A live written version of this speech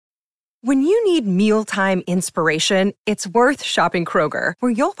When you need mealtime inspiration, it's worth shopping Kroger,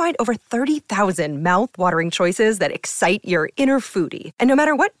 where you'll find over 30,000 mouth-watering choices that excite your inner foodie. And no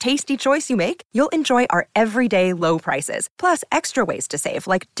matter what tasty choice you make, you'll enjoy our everyday low prices, plus extra ways to save,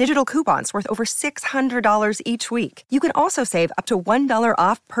 like digital coupons worth over $600 each week. You can also save up to $1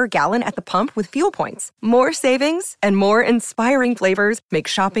 off per gallon at the pump with fuel points. More savings and more inspiring flavors make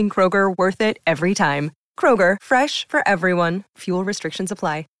shopping Kroger worth it every time. Kroger, fresh for everyone. Fuel restrictions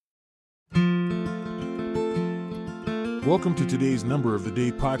apply. Welcome to today's Number of the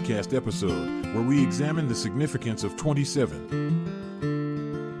Day podcast episode, where we examine the significance of 27.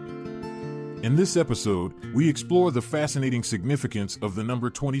 In this episode, we explore the fascinating significance of the number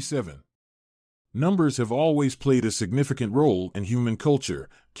 27. Numbers have always played a significant role in human culture,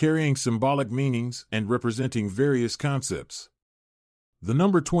 carrying symbolic meanings and representing various concepts. The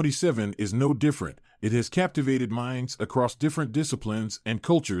number 27 is no different. It has captivated minds across different disciplines and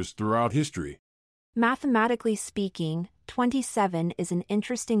cultures throughout history. Mathematically speaking, 27 is an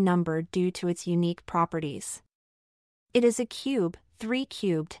interesting number due to its unique properties. It is a cube, 3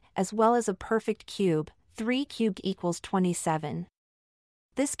 cubed, as well as a perfect cube, 3 cubed equals 27.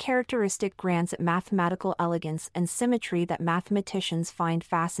 This characteristic grants it mathematical elegance and symmetry that mathematicians find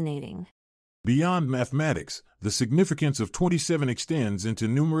fascinating. Beyond mathematics, the significance of 27 extends into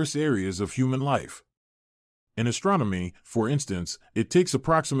numerous areas of human life. In astronomy, for instance, it takes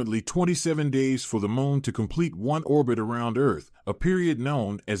approximately 27 days for the Moon to complete one orbit around Earth, a period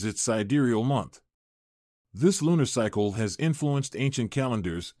known as its sidereal month. This lunar cycle has influenced ancient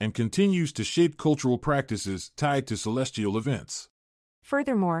calendars and continues to shape cultural practices tied to celestial events.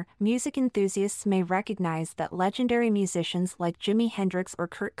 Furthermore, music enthusiasts may recognize that legendary musicians like Jimi Hendrix or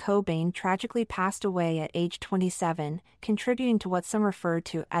Kurt Cobain tragically passed away at age 27, contributing to what some refer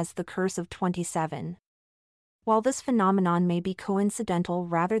to as the curse of 27. While this phenomenon may be coincidental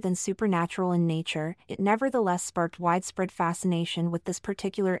rather than supernatural in nature, it nevertheless sparked widespread fascination with this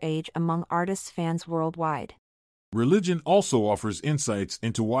particular age among artists' fans worldwide. Religion also offers insights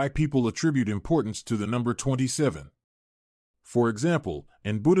into why people attribute importance to the number 27. For example,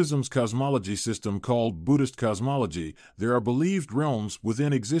 in Buddhism's cosmology system called Buddhist cosmology, there are believed realms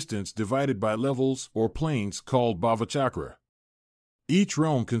within existence divided by levels or planes called bhavachakra. Each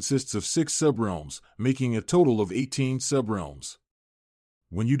realm consists of 6 subrealms, making a total of 18 subrealms.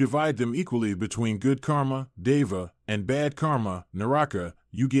 When you divide them equally between good karma, deva, and bad karma, naraka,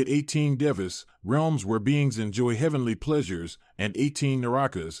 you get 18 devas, realms where beings enjoy heavenly pleasures, and 18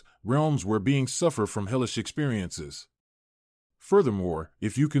 narakas, realms where beings suffer from hellish experiences. Furthermore,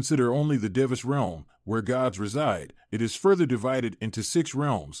 if you consider only the Devas realm, where gods reside, it is further divided into 6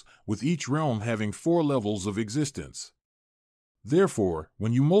 realms, with each realm having 4 levels of existence. Therefore,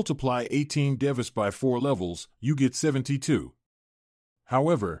 when you multiply 18 Devas by 4 levels, you get 72.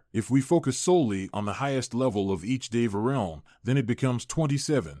 However, if we focus solely on the highest level of each Deva realm, then it becomes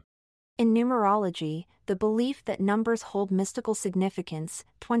 27. In numerology, the belief that numbers hold mystical significance,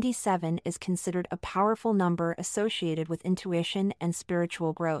 27 is considered a powerful number associated with intuition and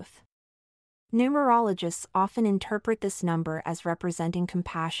spiritual growth. Numerologists often interpret this number as representing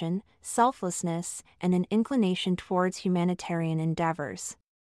compassion, selflessness, and an inclination towards humanitarian endeavors.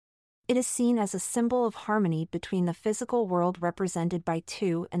 It is seen as a symbol of harmony between the physical world represented by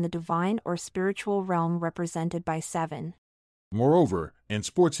 2 and the divine or spiritual realm represented by 7. Moreover, in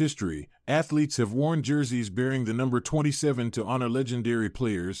sports history, athletes have worn jerseys bearing the number 27 to honor legendary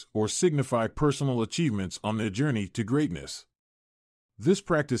players or signify personal achievements on their journey to greatness. This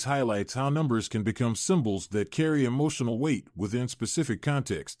practice highlights how numbers can become symbols that carry emotional weight within specific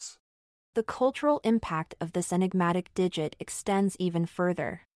contexts. The cultural impact of this enigmatic digit extends even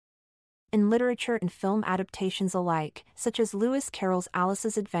further. In literature and film adaptations alike, such as Lewis Carroll's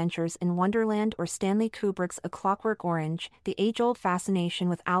Alice's Adventures in Wonderland or Stanley Kubrick's A Clockwork Orange, the age-old fascination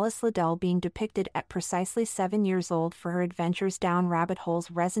with Alice Liddell being depicted at precisely 7 years old for her adventures down rabbit holes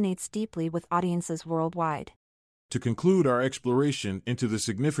resonates deeply with audiences worldwide. To conclude our exploration into the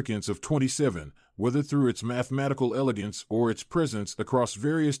significance of 27, whether through its mathematical elegance or its presence across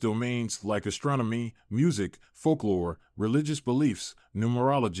various domains like astronomy, music, folklore, religious beliefs,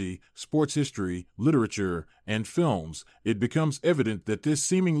 numerology, sports history, literature, and films, it becomes evident that this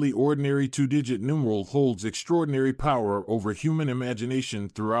seemingly ordinary 2-digit numeral holds extraordinary power over human imagination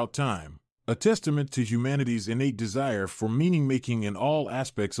throughout time, a testament to humanity's innate desire for meaning-making in all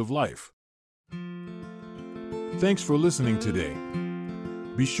aspects of life. Thanks for listening today.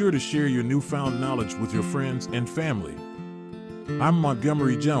 Be sure to share your newfound knowledge with your friends and family. I'm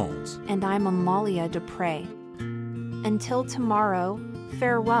Montgomery Jones. And I'm Amalia Dupre. Until tomorrow,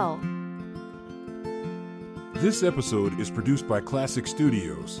 farewell. This episode is produced by Classic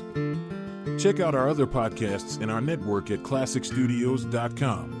Studios. Check out our other podcasts in our network at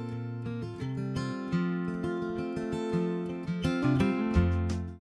classicstudios.com.